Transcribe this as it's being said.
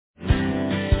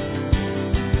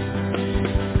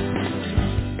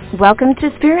welcome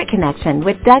to Spirit Connection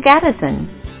with Doug Addison.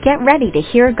 Get ready to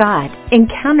hear God,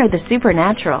 encounter the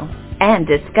supernatural, and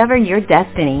discover your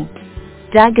destiny.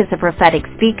 Doug is a prophetic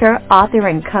speaker, author,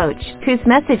 and coach whose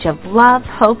message of love,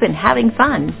 hope, and having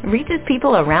fun reaches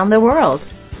people around the world.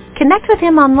 Connect with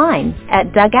him online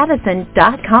at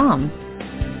DougAddison.com.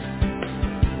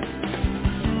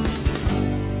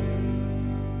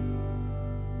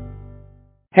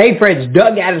 Hey friends,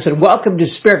 Doug Addison. Welcome to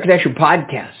Spirit Connection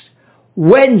Podcast.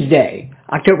 Wednesday,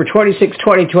 October 26,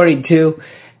 2022.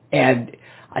 And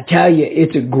I tell you,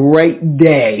 it's a great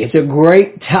day. It's a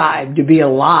great time to be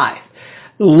alive.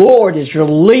 The Lord is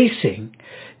releasing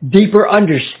deeper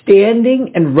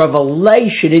understanding and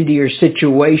revelation into your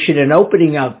situation and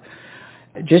opening up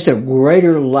just a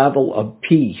greater level of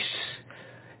peace.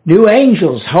 New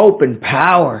angels, hope, and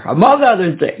power, among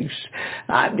other things.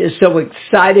 I'm just so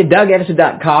excited.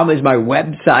 DougAddison.com is my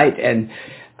website, and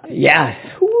yeah,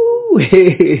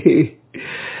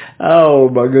 oh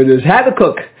my goodness.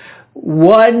 Habakkuk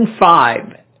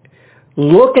 1:5.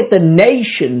 Look at the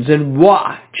nations and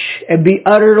watch and be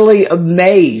utterly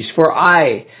amazed, for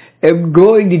I am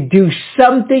going to do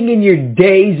something in your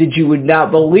days that you would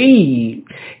not believe,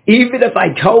 even if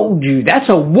I told you. That's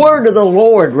a word of the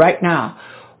Lord right now.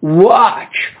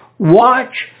 Watch,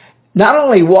 not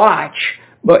only watch,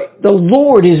 but the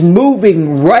Lord is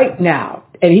moving right now,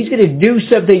 and He's going to do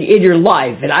something in your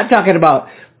life. And I'm talking about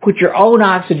put your own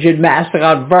oxygen mask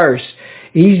on first.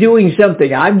 He's doing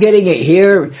something. I'm getting it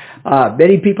here.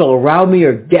 Many people around me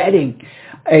are getting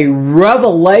a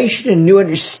revelation and new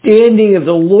understanding of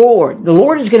the Lord. The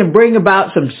Lord is going to bring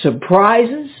about some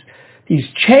surprises, these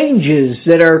changes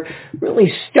that are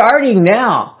really starting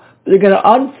now. They're going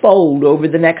to unfold over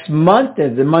the next month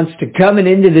and the months to come and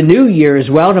into the new year as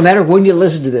well, no matter when you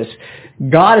listen to this.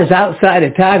 God is outside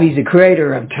of time. He's the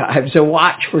creator of time. So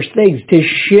watch for things to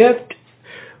shift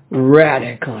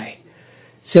radically.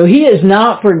 So He has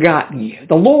not forgotten you.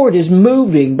 The Lord is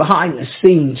moving behind the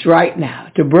scenes right now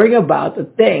to bring about the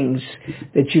things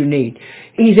that you need.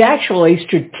 He's actually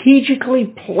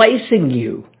strategically placing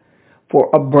you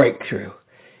for a breakthrough.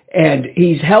 And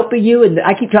He's helping you, and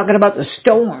I keep talking about the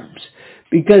storms,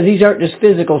 because these aren't just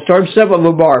physical storms. Some of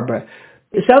them are, but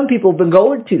some people have been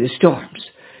going through the storms,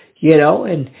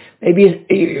 and maybe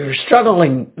you're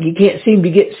struggling. You can't seem to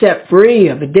get set free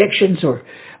of addictions, or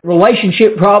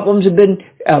relationship problems have been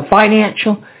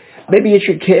financial. Maybe it's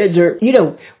your kids, or,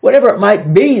 whatever it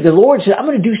might be. The Lord said, I'm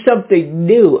going to do something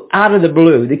new out of the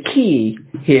blue. The key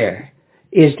here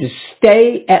is to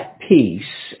stay at peace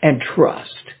and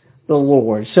trust the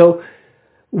Lord. So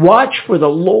watch for the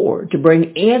Lord to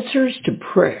bring answers to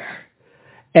prayer.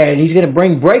 And He's going to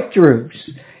bring breakthroughs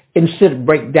instead of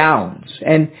breakdowns.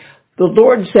 And the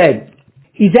Lord said,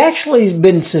 He's actually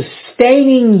been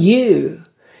sustaining you.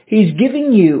 He's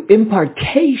giving you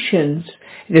impartations,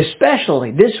 and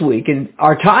especially this week in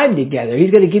our time together,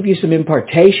 He's going to give you some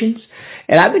impartations.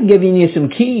 And I've been giving you some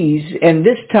keys, and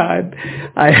this time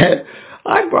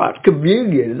I brought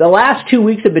communion. The last 2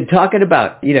 weeks I've been talking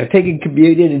about, taking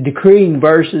communion and decreeing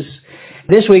verses.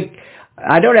 This week,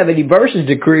 I don't have any verses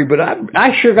to decree, but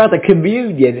I sure got the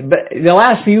communion. But the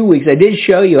last few weeks, I did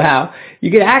show you how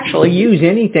you can actually use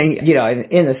anything,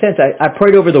 in the sense I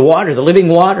prayed over the water, the living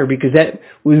water, because that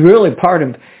was really part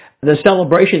of the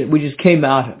celebration that we just came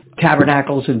out of,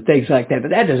 tabernacles and things like that.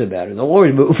 But that doesn't matter. The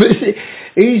Lord's moving.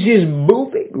 He's just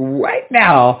moving right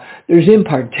now. There's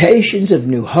impartations of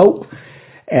new hope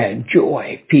and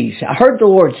joy, peace. I heard the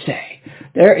Lord say,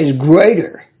 there is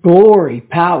greater glory,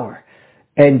 power,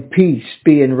 and peace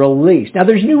being released. Now,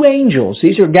 there's new angels.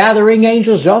 These are gathering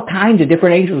angels. There's all kinds of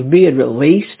different angels being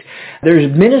released.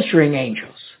 There's ministering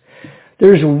angels.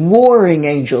 There's warring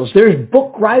angels. There's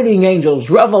book writing angels.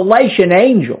 Revelation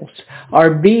angels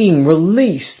are being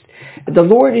released. The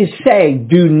Lord is saying,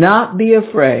 do not be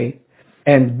afraid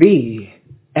and be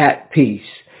at peace.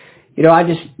 I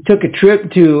just took a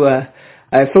trip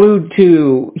I flew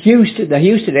to Houston, the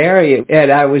Houston area, and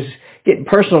I was getting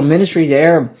personal ministry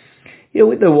there.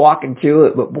 We've been walking through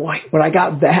it, but boy, when I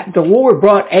got back, the Lord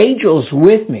brought angels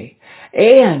with me.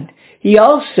 And He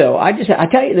also, I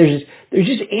tell you, there's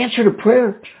just answer to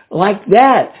prayer like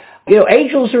that.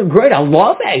 Angels are great. I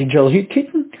love angels. You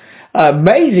kidding?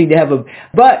 Amazing to have them.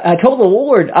 But I told the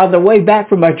Lord on the way back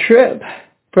from my trip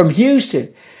from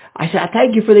Houston, I said, I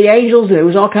thank you for the angels, and it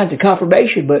was all kinds of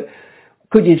confirmation, but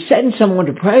could you send someone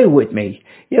to pray with me?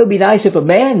 It would be nice if a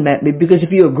man met me, because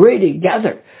if you agree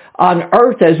together on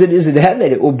earth as it is in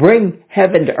heaven, it will bring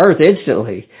heaven to earth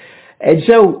instantly. And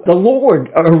so the Lord,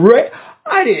 I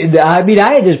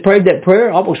had just prayed that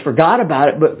prayer, almost forgot about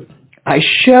it, but I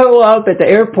show up at the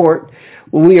airport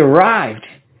when we arrived,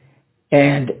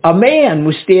 And a man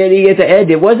was standing at the edge.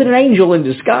 It wasn't an angel in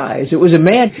disguise. It was a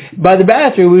man by the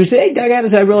bathroom who said, "Hey, Doug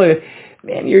Addison,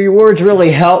 man, your words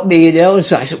really helped me." And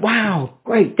so I said, "Wow,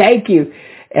 great, thank you."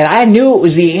 And I knew it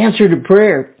was the answer to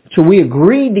prayer. So we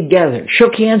agreed together,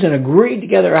 shook hands and agreed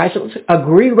together. I said, let's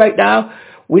agree right now.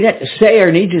 We don't have to say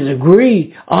our needs, just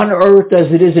agree on earth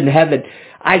as it is in heaven.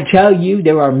 I tell you,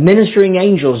 there are ministering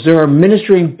angels. There are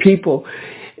ministering people.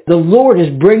 The Lord is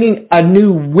bringing a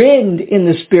new wind in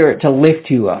the Spirit to lift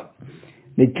you up.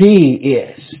 The key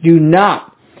is, do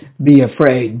not be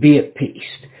afraid. Be at peace.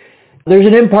 There's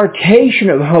an impartation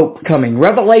of hope coming.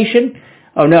 Romans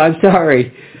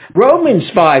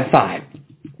 5:5.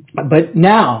 But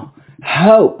now,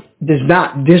 hope does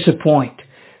not disappoint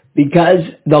because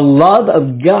the love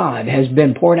of God has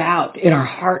been poured out in our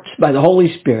hearts by the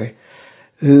Holy Spirit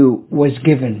who was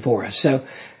given for us. So,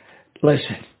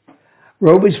 listen.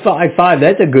 Romans 5:5,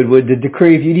 that's a good one to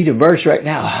decree if you need a verse right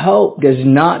now. Hope does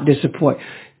not disappoint.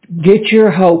 Get your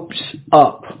hopes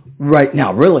up right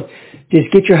now, really.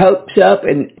 Just get your hopes up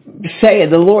and say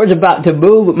it. The Lord's about to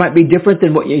move. It might be different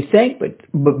than what you think,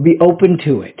 but be open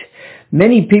to it.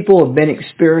 Many people have been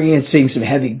experiencing some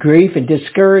heavy grief and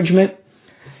discouragement.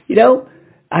 You know,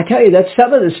 I tell you, that's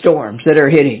some of the storms that are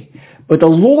hitting. But the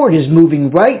Lord is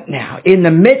moving right now in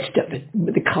the midst of it.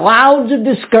 The clouds of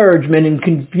discouragement and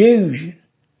confusion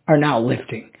are now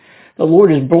lifting. The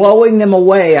Lord is blowing them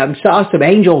away. I saw some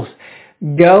angels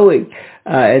going.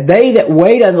 They that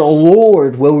wait on the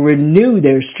Lord will renew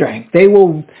their strength. They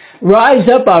will rise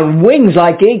up on wings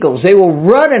like eagles. They will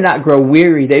run and not grow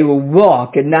weary. They will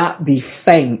walk and not be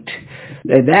faint.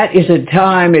 That is a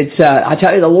time, I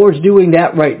tell you, the Lord's doing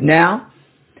that right now.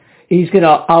 He's going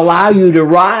to allow you to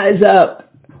rise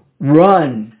up,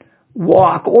 run,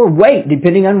 walk, or wait,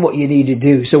 depending on what you need to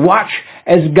do. So watch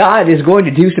as God is going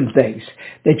to do some things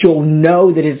that you'll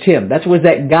know that it's Him. That was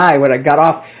that guy when I got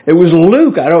off. It was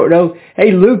Luke. I don't know.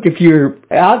 Hey, Luke, if you're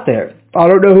out there, I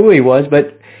don't know who he was,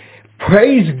 but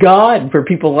praise God for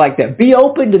people like that. Be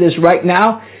open to this right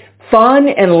now. Fun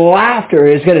and laughter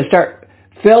is going to start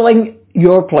filling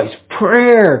your place.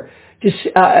 Prayer, just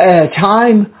a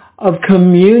time of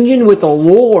communion with the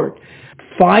Lord.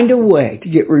 Find a way to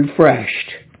get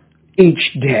refreshed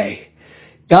each day.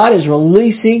 God is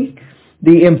releasing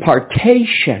the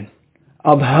impartation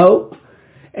of hope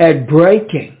and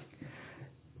breaking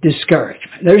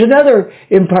discouragement. There's another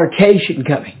impartation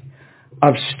coming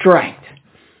of strength.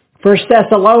 1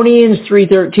 Thessalonians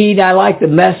 3:13, I like the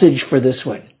message for this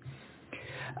one.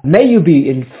 May you be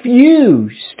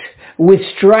infused with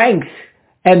strength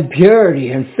and purity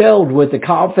and filled with the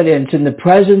confidence in the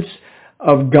presence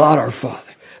of God our Father.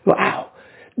 Wow.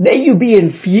 May you be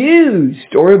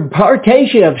infused or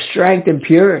impartation of strength and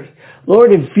purity.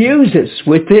 Lord, infuse us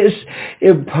with this.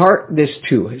 Impart this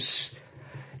to us.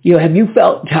 You know, have you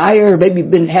felt tired?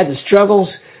 Maybe had the struggles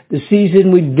the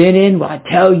season we've been in? Well, I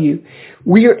tell you,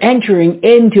 we are entering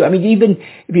into, even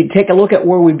if you take a look at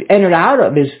where we've entered out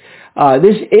of, this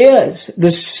is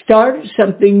the start of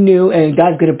something new, and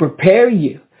God's going to prepare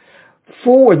you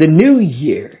for the new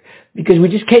year, because we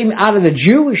just came out of the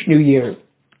Jewish New Year,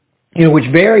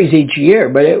 which varies each year,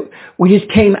 but we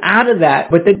just came out of that,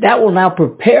 but that will now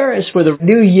prepare us for the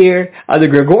new year of the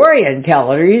Gregorian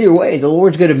calendar. Either way, the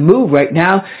Lord's going to move right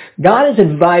now. God is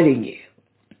inviting you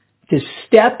to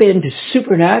step into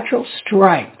supernatural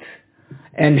strength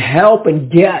and help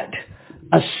and get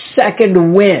a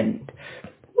second wind.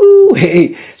 Ooh,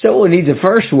 hey, someone needs a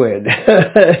first wind.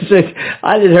 I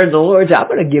just heard the Lord say, I'm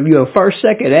going to give you a first,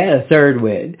 second, and a third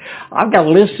wind. I've got a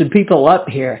list of people up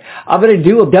here. I'm going to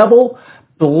do a double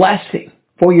blessing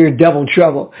for your double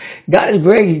trouble. God is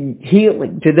bringing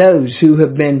healing to those who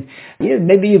have been,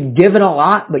 maybe you've given a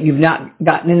lot, but you've not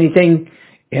gotten anything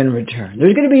in return.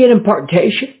 There's going to be an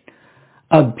impartation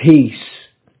of peace.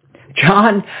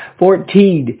 John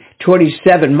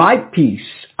 14:27, my peace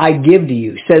I give to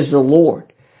you, says the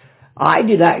Lord. I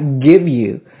do not give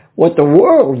you what the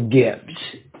world gives.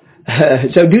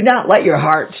 So do not let your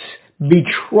hearts be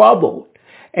troubled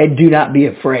and do not be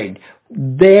afraid.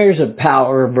 There's a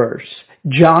power verse.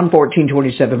 John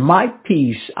 14:27, my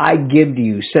peace I give to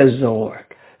you, says the Lord.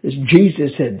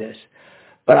 Jesus said this.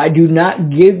 But I do not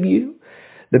give you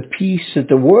the peace that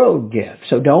the world gives.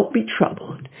 So don't be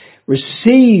troubled.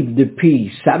 Receive the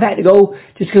peace. I've had to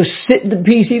just go sit in the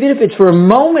peace, even if it's for a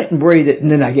moment, and breathe it,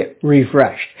 and then I get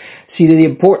refreshed. See, the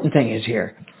important thing is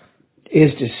here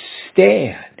is to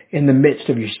stand in the midst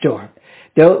of your storm.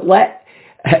 Don't let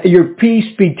your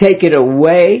peace be taken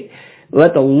away.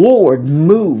 Let the Lord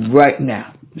move right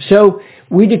now. So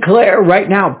we declare right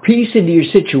now peace into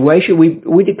your situation.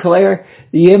 We declare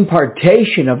the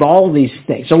impartation of all these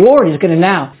things. The Lord is going to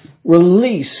now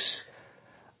release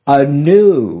a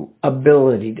new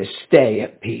ability to stay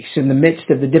at peace in the midst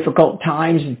of the difficult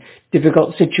times and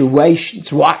difficult situations.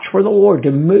 Watch for the Lord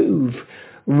to move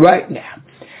right now.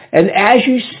 And as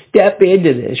you step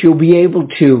into this, you'll be able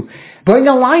to bring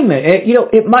alignment.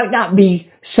 It might not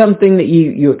be something that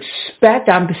you expect.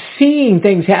 I'm seeing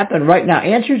things happen right now.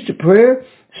 Answers to prayer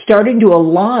starting to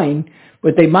align,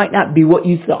 but they might not be what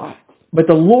you thought. But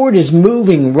the Lord is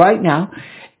moving right now,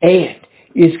 and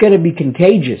it's going to be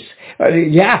contagious.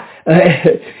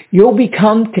 You'll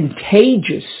become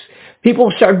contagious.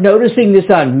 People start noticing this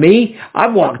on me.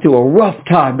 I've walked through a rough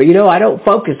time, but I don't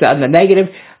focus on the negative.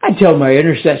 I tell my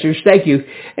intercessors, thank you,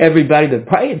 everybody that's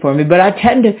praying for me, but I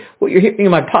tend to, what you're hearing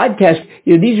in my podcast,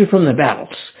 these are from the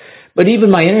battles. But even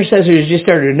my intercessors just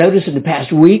started to notice in the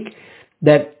past week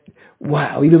that,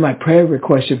 wow, even my prayer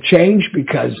requests have changed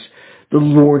because the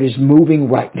Lord is moving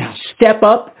right now. Step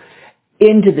up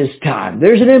into this time.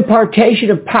 There's an impartation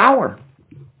of power.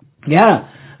 Yeah.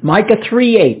 Micah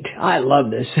 3:8. I love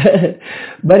this.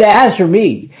 But as for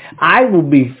me, I will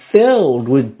be filled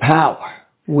with power,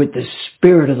 with the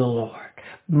Spirit of the Lord.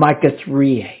 Micah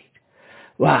 3:8.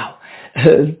 Wow.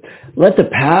 Let the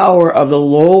power of the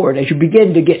Lord, as you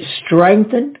begin to get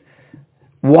strengthened,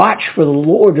 watch for the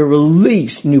Lord to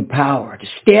release new power, to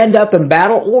stand up and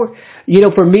battle. Or,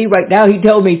 for me right now, He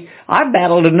told me, I've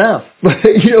battled enough.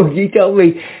 He told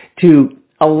me to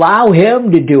allow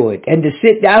Him to do it and to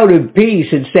sit down in peace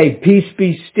and say, peace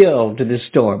be still to the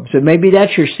storm. So maybe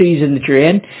that's your season that you're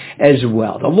in as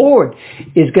well. The Lord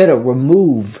is going to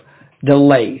remove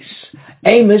delays.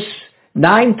 Amos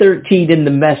 9:13 in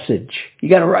the Message. You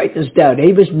got to write this down.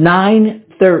 Amos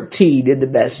 9:13 in the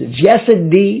Message. Yes,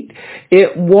 indeed,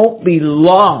 it won't be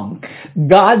long.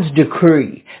 God's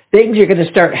decree. Things are going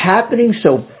to start happening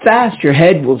so fast your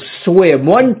head will swim.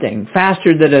 One thing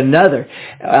faster than another.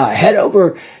 Head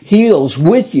over heels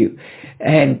with you.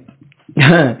 And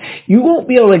you won't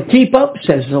be able to keep up,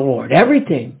 says the Lord.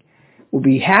 Everything will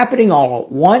be happening all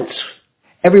at once.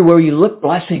 Everywhere you look,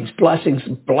 blessings, blessings,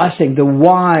 blessing. The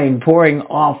wine pouring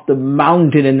off the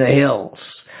mountain and the hills.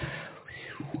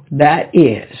 That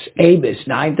is Amos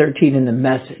 9:13 in the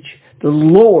Message. The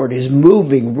Lord is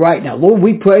moving right now. Lord,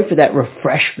 we pray for that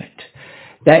refreshment,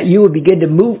 that you would begin to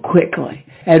move quickly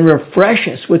and refresh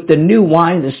us with the new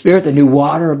wine of the Spirit, the new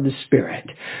water of the Spirit.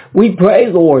 We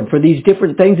pray, Lord, for these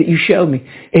different things that you showed me.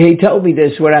 And He told me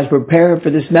this when I was preparing for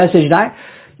this message, and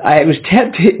I was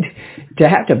tempted to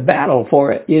have to battle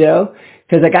for it,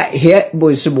 because I got hit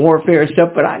with some warfare and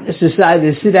stuff, but I just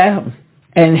decided to sit down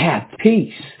and have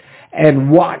peace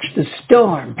and watch the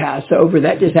storm pass over.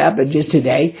 That just happened just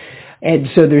today. And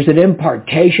so there's an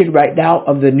impartation right now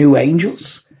of the new angels.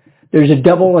 There's a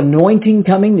double anointing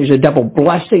coming. There's a double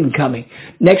blessing coming.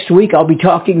 Next week, I'll be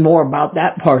talking more about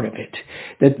that part of it.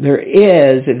 That there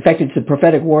is, in fact, it's a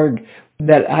prophetic word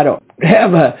that I don't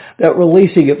have not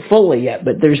releasing it fully yet,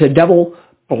 but there's a double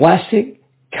blessing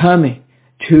coming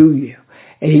to you.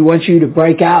 And He wants you to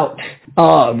break out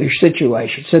of your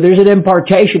situation. So there's an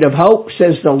impartation of hope,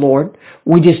 says the Lord.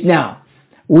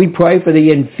 We pray for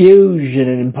the infusion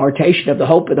and impartation of the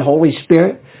hope of the Holy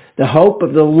Spirit. The hope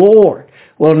of the Lord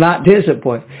will not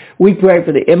disappoint. We pray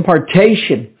for the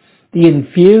impartation, the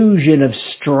infusion of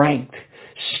strength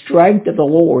of the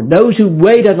Lord. Those who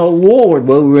wait on the Lord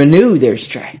will renew their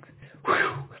strength.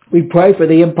 We pray for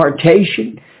the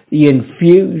impartation, the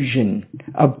infusion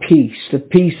of peace, the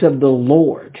peace of the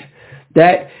Lord.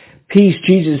 That peace,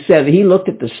 Jesus said, He looked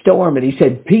at the storm and He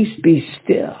said, peace be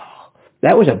still.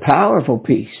 That was a powerful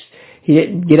peace. He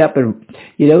didn't get up and,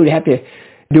 have to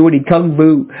do any kung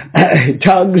fu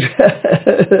tongues.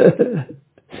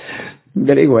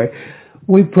 But anyway,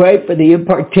 we pray for the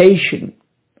impartation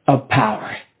of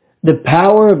power, the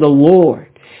power of the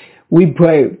Lord. We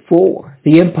pray for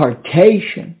the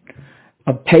impartation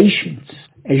of patience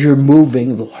as you're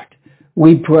moving, Lord.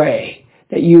 We pray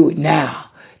that you would now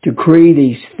decree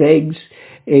these things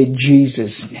in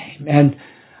Jesus' name. And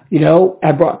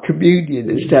I brought communion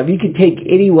and stuff. You can take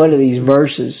any one of these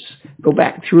verses, go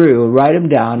back through and write them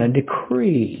down and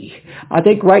decree. I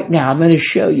think right now I'm going to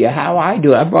show you how I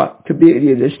do it. I brought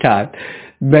communion this time.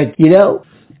 But,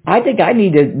 I think I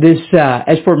need this,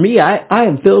 as for me, I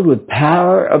am filled with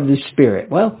power of the Spirit.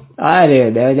 Well, I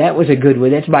didn't know. That was a good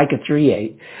one. That's Micah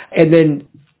 3:8. And then,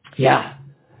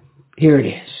 here it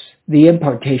is. The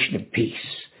impartation of peace.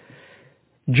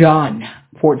 John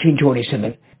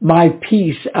 14:27. My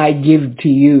peace I give to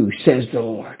you, says the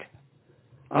Lord.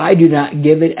 I do not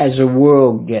give it as the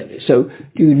world gives it. So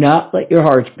do not let your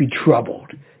hearts be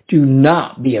troubled. Do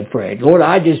not be afraid. Lord,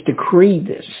 I just decree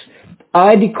this.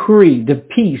 I decree the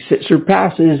peace that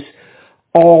surpasses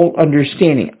all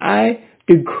understanding. I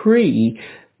decree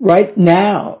right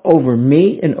now over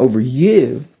me and over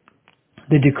you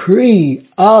the decree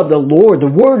of the Lord, the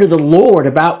word of the Lord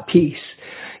about peace.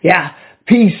 Yeah,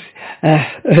 peace,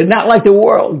 not like the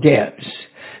world gives.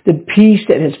 The peace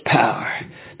that has power.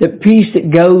 The peace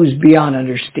that goes beyond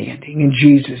understanding in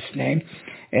Jesus' name.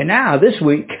 And now this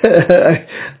week,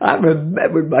 I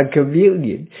remembered my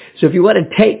communion. So if you want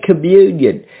to take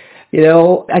communion,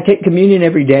 I take communion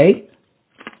every day.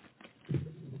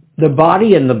 The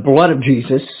body and the blood of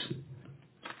Jesus.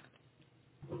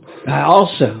 I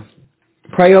also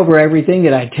pray over everything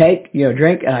that I take,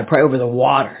 drink, and I pray over the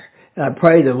water. And I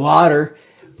pray the water,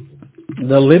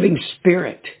 the living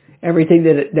Spirit, everything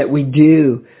that we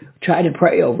do, try to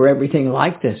pray over everything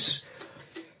like this.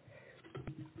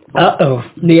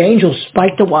 The angel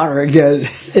spiked the water again.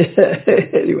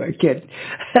 Anyway, kid.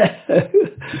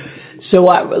 So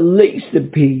I release the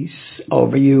peace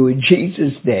over you in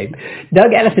Jesus' name.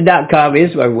 DougAddison.com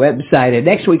is my website. And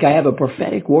next week I have a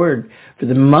prophetic word for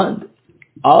the month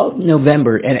of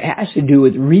November. And it has to do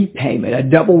with repayment, a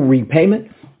double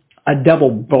repayment, a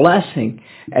double blessing,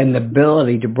 and the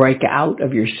ability to break out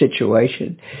of your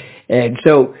situation. And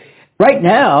so right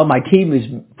now my team has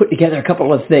put together a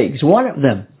couple of things. One of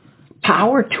them,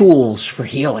 power tools for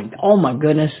healing. Oh my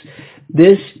goodness.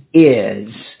 This is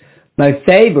my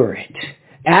favorite,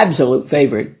 absolute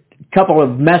favorite couple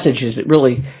of messages that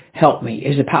really helped me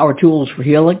is the power tools for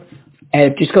healing.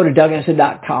 And just go to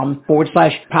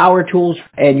DougAddison.com/power tools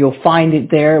and you'll find it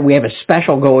there. We have a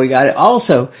special going on.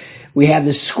 Also, we have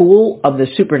the School of the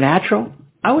Supernatural.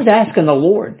 I was asking the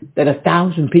Lord that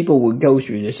 1,000 people would go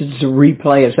through this. This is a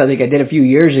replay of something I did a few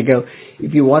years ago.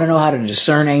 If you want to know how to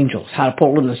discern angels, how to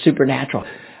pull in the supernatural,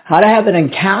 how to have an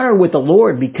encounter with the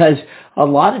Lord, because a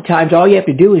lot of times all you have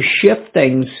to do is shift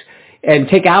things and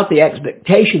take out the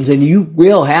expectations and you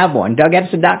will have one.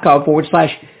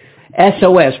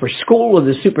 DougAddison.com/SOS for School of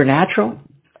the Supernatural.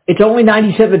 It's only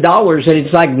 $97 and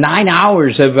it's like 9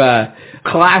 hours of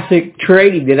classic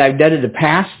training that I've done in the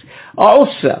past.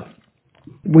 Also,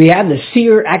 we have the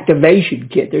Seer Activation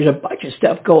Kit. There's a bunch of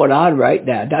stuff going on right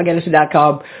now.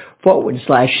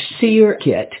 DougAddison.com/Seer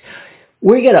Kit.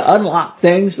 We're going to unlock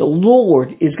things. The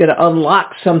Lord is going to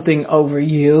unlock something over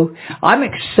you. I'm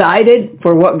excited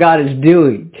for what God is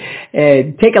doing.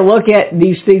 And take a look at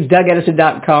these things,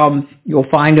 DougAddison.com. You'll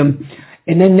find them.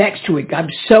 And then next week, I'm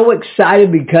so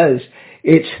excited because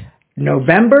it's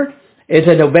November. It's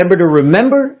a November to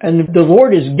remember, and the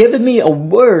Lord has given me a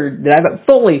word that I haven't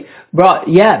fully brought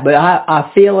yet, but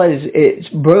I feel it's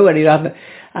brewing.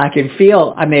 I can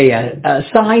feel,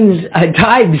 signs,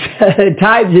 times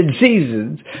and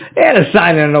seasons, and a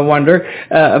sign and a wonder,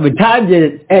 times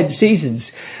and seasons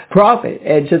prophet.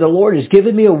 And so the Lord has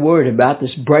given me a word about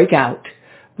this breakout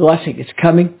blessing. It's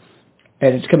coming,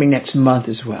 and it's coming next month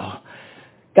as well.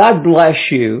 God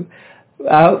bless you.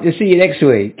 I hope to see you next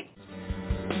week.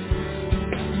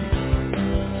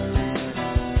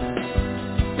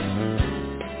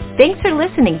 Thanks for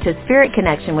listening to Spirit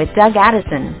Connection with Doug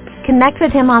Addison. Connect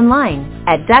with him online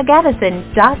at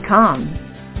DougAddison.com.